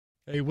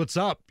Hey, what's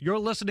up? You're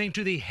listening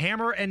to the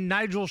Hammer and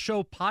Nigel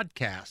Show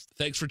podcast.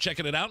 Thanks for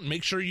checking it out and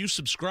make sure you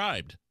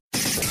subscribed.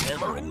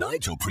 Hammer and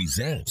Nigel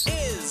presents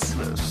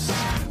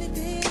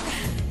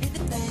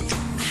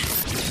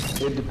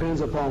It depends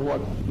upon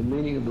what the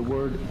meaning of the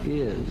word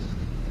is.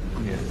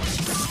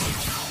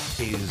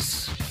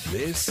 Is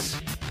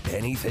this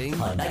anything?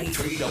 On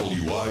 93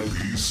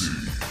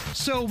 WIBC.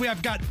 So we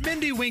have got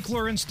Mindy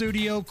Winkler in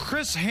studio,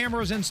 Chris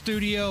Hammer's in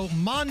studio,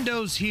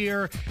 Mondo's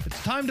here.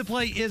 It's time to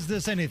play Is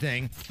This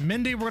Anything?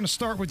 Mindy, we're going to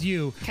start with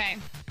you. Okay.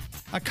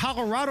 A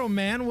Colorado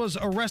man was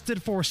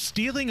arrested for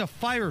stealing a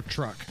fire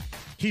truck.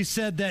 He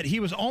said that he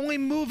was only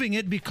moving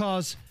it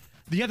because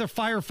the other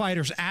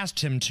firefighters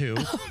asked him to.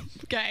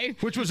 Okay.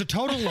 Which was a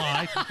total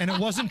lie, and it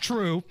wasn't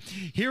true.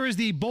 Here is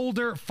the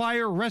Boulder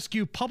Fire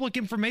Rescue Public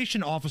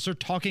Information Officer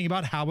talking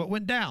about how it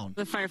went down.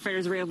 The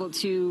firefighters were able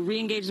to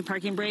re-engage the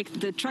parking brake.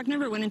 The truck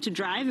never went into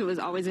drive. It was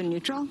always in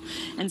neutral.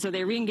 And so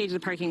they re-engaged the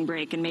parking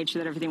brake and made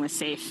sure that everything was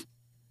safe.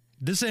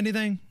 This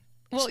anything?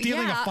 Well,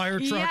 Stealing a fire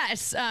truck?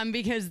 Yes,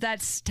 because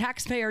that's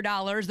taxpayer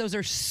dollars. Those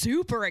are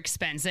super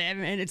expensive,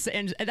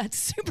 and that's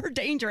super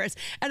dangerous.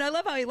 And I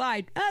love how he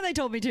lied. They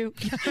told me to.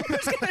 I'm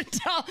just going to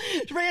tell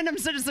random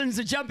citizens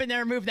to jump in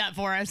there and move that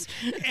for us.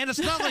 And it's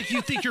not like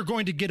you think you're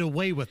going to get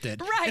away with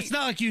it. Right. It's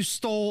not like you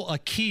stole a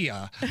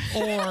Kia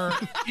or,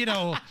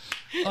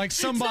 like somebody's...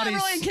 It's not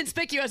really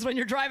inconspicuous when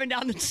you're driving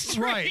down the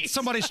street. Right,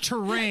 somebody's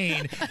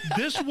terrain.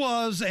 This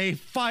was a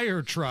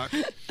fire truck.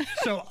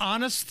 So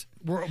honest...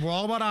 We're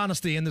all about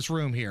honesty in this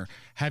room here.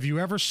 Have you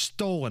ever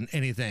stolen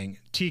anything?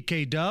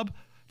 TK Dub,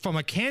 from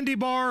a candy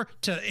bar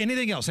to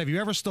anything else, have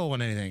you ever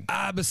stolen anything?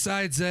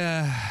 Besides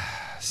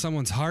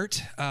someone's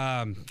heart.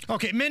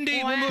 Okay,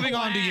 Mindy, we're moving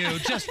on to you.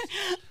 Just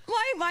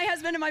my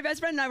husband and my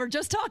best friend and I were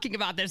just talking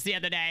about this the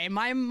other day.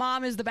 My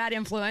mom is the bad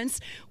influence.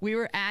 We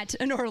were at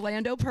an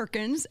Orlando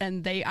Perkins,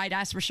 and I'd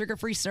asked for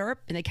sugar-free syrup,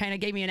 and they kind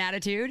of gave me an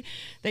attitude.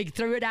 They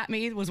threw it at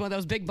me. It was one of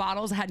those big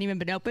bottles that hadn't even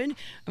been opened.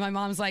 And my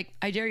mom's like,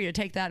 I dare you to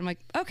take that. I'm like,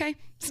 okay.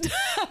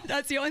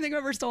 That's the only thing I've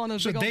ever stolen,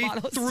 those big old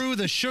bottles. So they threw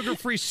the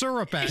sugar-free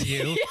syrup at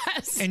you,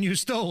 yes, and you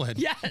stole it?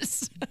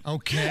 Yes.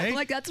 Okay. I'm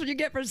like, that's what you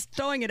get for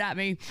throwing it at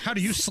me. How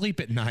do you sleep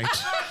at night?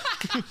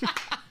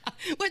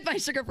 With my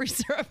sugar-free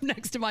syrup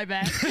next to my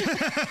bed.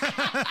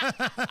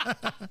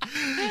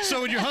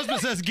 So when your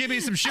husband says, give me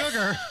some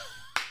sugar,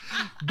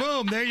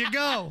 boom, there you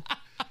go.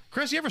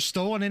 Chris, you ever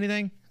stolen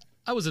anything?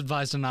 I was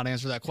advised to not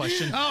answer that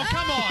question. Oh,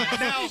 come on.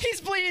 Now,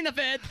 he's pleading the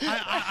fifth.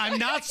 I'm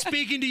not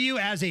speaking to you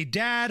as a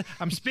dad.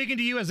 I'm speaking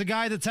to you as a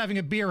guy that's having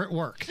a beer at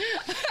work.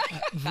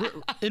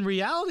 In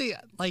reality,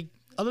 like,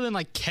 other than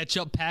like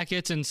ketchup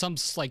packets and some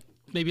like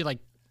maybe like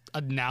a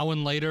Now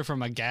and Later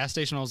from a gas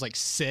station when I was like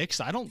 6,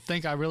 I don't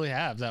think I really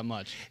have that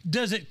much.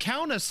 Does it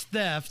count as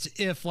theft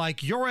if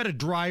like you're at a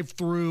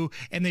drive-through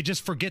and they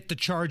just forget to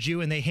charge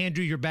you and they hand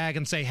you your bag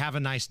and say, have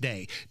a nice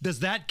day? Does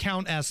that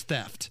count as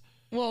theft?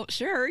 Well,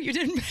 sure. You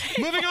didn't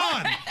pay. Moving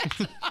on.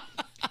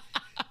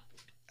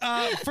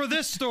 For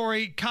this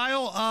story,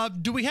 Kyle,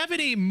 do we have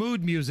any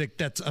mood music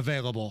that's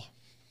available?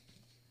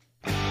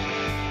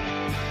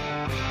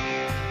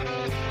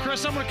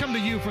 Chris, I'm going to come to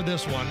you for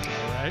this one.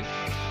 All right.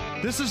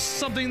 This is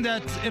something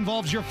that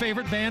involves your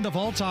favorite band of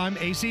all time,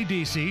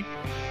 AC/DC.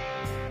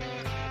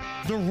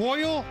 The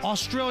Royal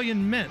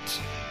Australian Mint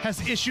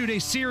has issued a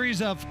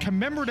series of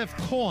commemorative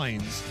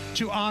coins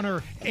to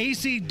honor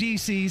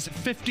AC/DC's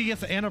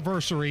 50th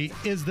anniversary.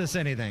 Is this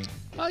anything?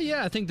 Oh,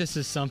 yeah, I think this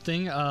is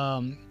something.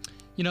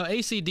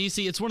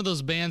 AC/DC, it's one of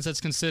those bands that's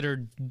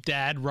considered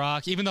dad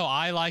rock. Even though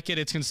I like it,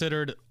 it's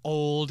considered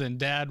old and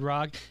dad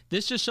rock.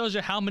 This just shows you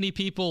how many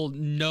people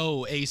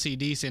know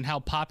AC/DC and how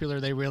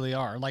popular they really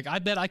are. Like, I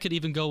bet I could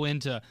even go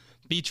into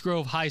Beech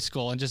Grove High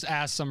School and just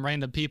ask some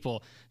random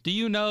people, do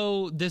you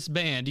know this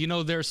band? Do you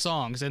know their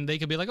songs? And they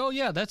could be like, oh,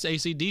 yeah, that's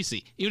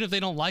AC/DC. Even if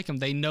they don't like them,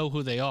 they know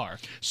who they are.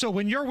 So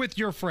when you're with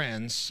your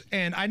friends,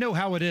 and I know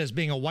how it is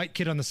being a white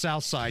kid on the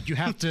South Side, you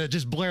have to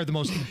just blare the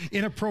most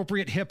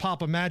inappropriate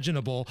hip-hop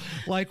imaginable.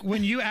 Like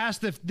when you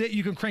ask if that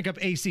you can crank up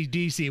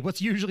AC/DC,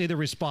 what's usually the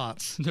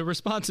response? The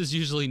response is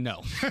usually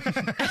no.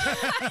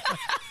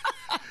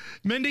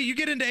 Mindy, you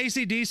get into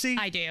AC/DC?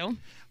 I do.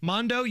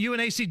 Mondo, you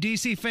an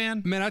AC/DC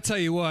fan? Man, I tell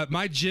you what,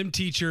 my gym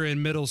teacher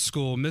in middle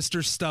school,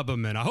 Mr.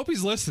 Stubberman, I hope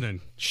he's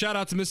listening. Shout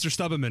out to Mr.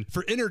 Stubberman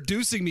for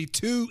introducing me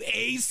to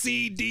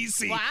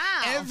AC/DC. Wow.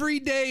 Every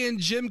day in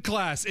gym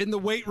class, in the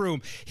weight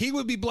room, he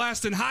would be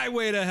blasting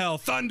Highway to Hell,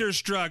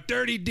 Thunderstruck,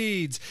 Dirty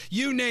Deeds,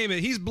 you name it.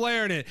 He's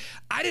blaring it.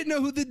 I didn't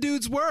know who the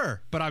dudes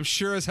were, but I'm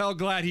sure as hell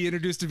glad he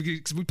introduced it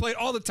because we play it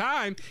all the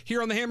time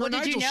here on the Hammer and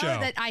Nigel Show. Did you know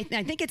show. that I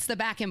think it's the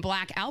Back in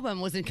Black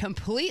album was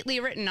completely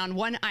written on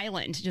one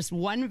island, just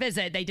one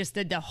visit. They just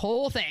did the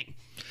whole thing.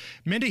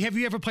 Mindy, have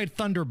you ever played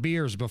Thunder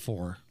Beers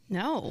before?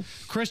 No.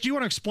 Chris, do you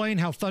want to explain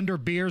how Thunder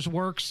Beers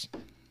works?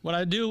 When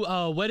I do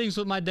weddings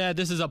with my dad,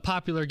 this is a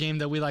popular game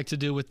that we like to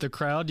do with the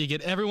crowd. You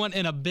get everyone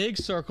in a big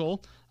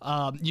circle.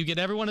 You get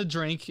everyone a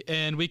drink,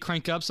 and we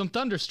crank up some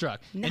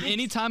Thunderstruck. Nice. And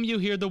anytime you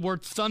hear the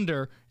word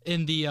thunder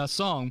in the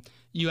song,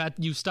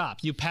 you stop.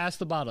 You pass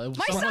the bottle.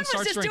 My son was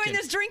just doing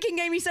this drinking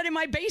game, he said, in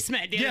my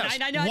basement. Yes,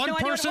 I had one no idea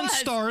what it person was.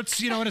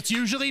 starts, and it's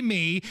usually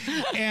me.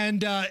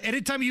 And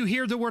anytime you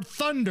hear the word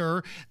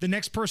thunder, the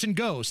next person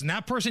goes. And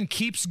that person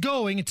keeps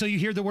going until you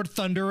hear the word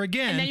thunder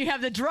again. And then you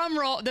have the drum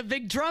roll, the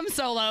big drum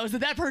solos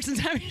that person's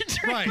having to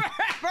drink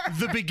forever.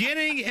 The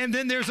beginning, and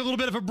then there's a little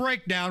bit of a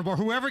breakdown where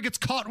whoever gets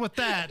caught with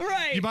that,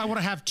 you might want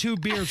to have 2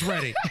 beers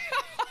ready.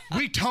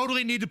 We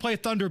totally need to play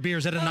Thunder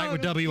Beers at a night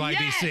with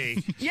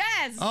WIBC.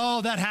 Yes. Oh,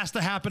 that has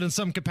to happen in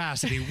some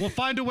capacity. We'll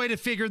find a way to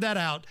figure that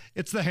out.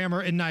 It's the Hammer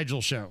and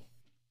Nigel Show.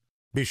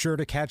 Be sure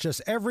to catch us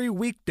every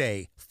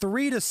weekday,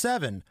 3 to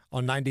 7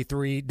 on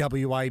 93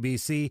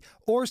 WIBC,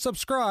 or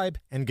subscribe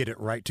and get it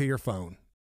right to your phone.